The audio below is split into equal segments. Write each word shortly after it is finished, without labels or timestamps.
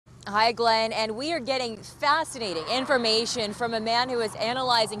Hi, Glenn, and we are getting fascinating information from a man who is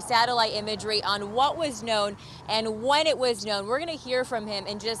analyzing satellite imagery on what was known and when it was known. We're going to hear from him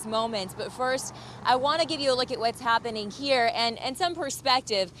in just moments, but first, I want to give you a look at what's happening here and some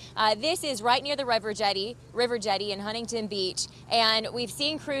perspective. This is right near the river jetty in Huntington Beach, and we've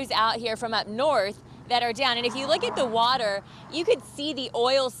seen crews out here from up north that are down. And if you look at the water, you could see the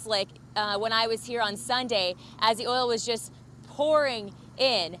oil slick when I was here on Sunday as the oil was just pouring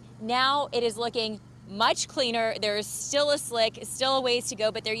in. Now it is looking much cleaner. There is still a slick, still a ways to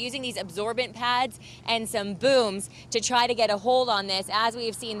go, but they're using these absorbent pads and some booms to try to get a hold on this, as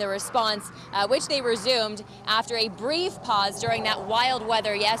we've seen the response, which they resumed after a brief pause during that wild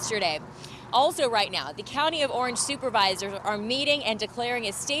weather yesterday. Also right now, the County of Orange supervisors are meeting and declaring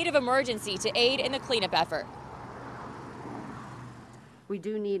a state of emergency to aid in the cleanup effort. We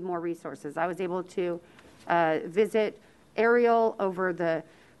do need more resources. I was able to visit aerial over the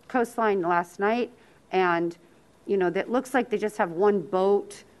coastline last night, and that looks like they just have one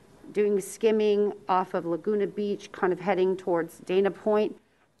boat doing skimming off of Laguna Beach, kind of heading towards Dana Point.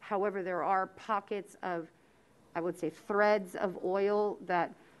 However, there are pockets of, I would say, threads of oil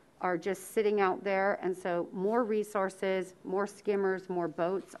that are just sitting out there, and so more resources, more skimmers, more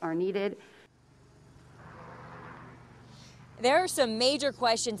boats are needed. There are some major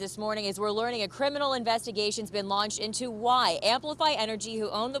questions this morning as we're learning a criminal investigation's been launched into why Amplify Energy, who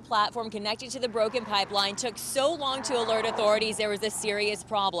owned the platform connected to the broken pipeline, took so long to alert authorities there was a serious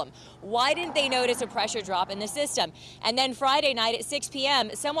problem. Why didn't they notice a pressure drop in the system? And then Friday night at 6 p.m.,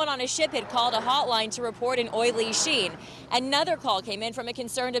 someone on a ship had called a hotline to report an oily sheen. Another call came in from a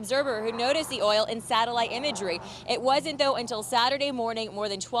concerned observer who noticed the oil in satellite imagery. It wasn't, though, until Saturday morning, more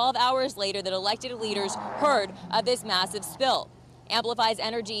than 12 hours later, that elected leaders heard of this massive spill. Amplify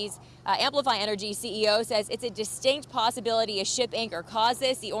Energy CEO says it's a distinct possibility a ship anchor caused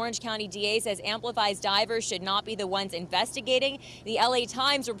this. The Orange County DA says Amplify's divers should not be the ones investigating. The LA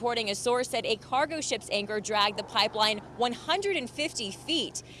Times reporting a source said a cargo ship's anchor dragged the pipeline 150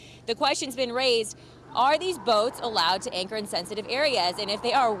 feet. The question's been raised, are these boats allowed to anchor in sensitive areas? And if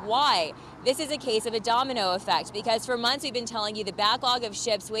they are, why? This is a case of a domino effect, because for months we've been telling you the backlog of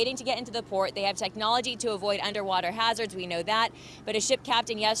ships waiting to get into the port. They have technology to avoid underwater hazards, we know that. But a ship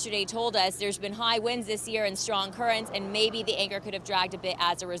captain yesterday told us there's been high winds this year and strong currents, and maybe the anchor could have dragged a bit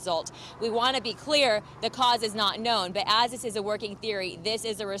as a result. We want to be clear, the cause is not known, but as this is a working theory, this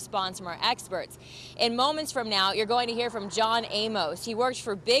is a response from our experts. In moments from now, you're going to hear from John Amos. He worked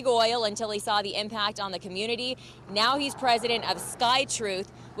for Big Oil until he saw the impact on the community. Now he's president of Sky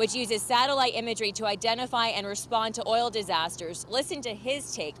Truth, which uses satellite imagery to identify and respond to oil disasters. Listen to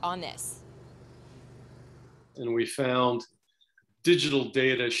his take on this. And we found digital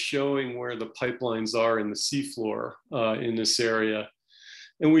data showing where the pipelines are in the seafloor in this area.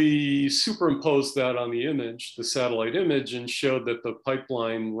 And we superimposed that on the image, the satellite image, and showed that the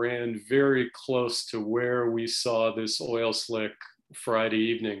pipeline ran very close to where we saw this oil slick Friday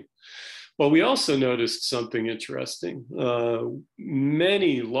evening. Well, we also noticed something interesting.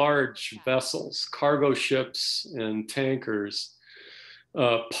 Many large vessels, cargo ships and tankers,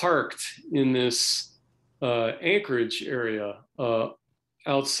 parked in this anchorage area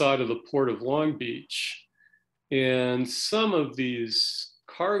outside of the port of Long Beach. And some of these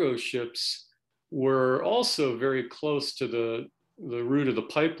cargo ships were also very close to the route of the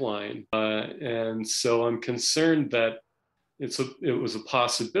pipeline. And so I'm concerned that it was a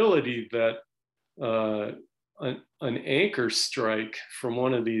possibility that an anchor strike from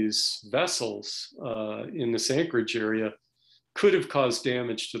one of these vessels in this anchorage area could have caused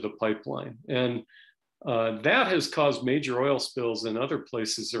damage to the pipeline. And that has caused major oil spills in other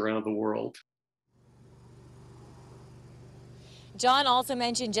places around the world. John also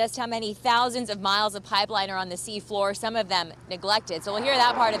mentioned just how many thousands of miles of pipeline are on the seafloor, some of them neglected. So we'll hear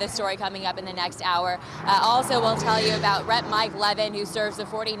that part of the story coming up in the next hour. Also, we'll tell you about Rep. Mike Levin, who serves the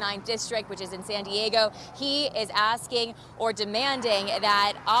 49th District, which is in San Diego. He is asking or demanding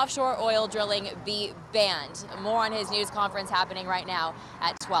that offshore oil drilling be banned. More on his news conference happening right now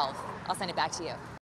at 12. I'll send it back to you.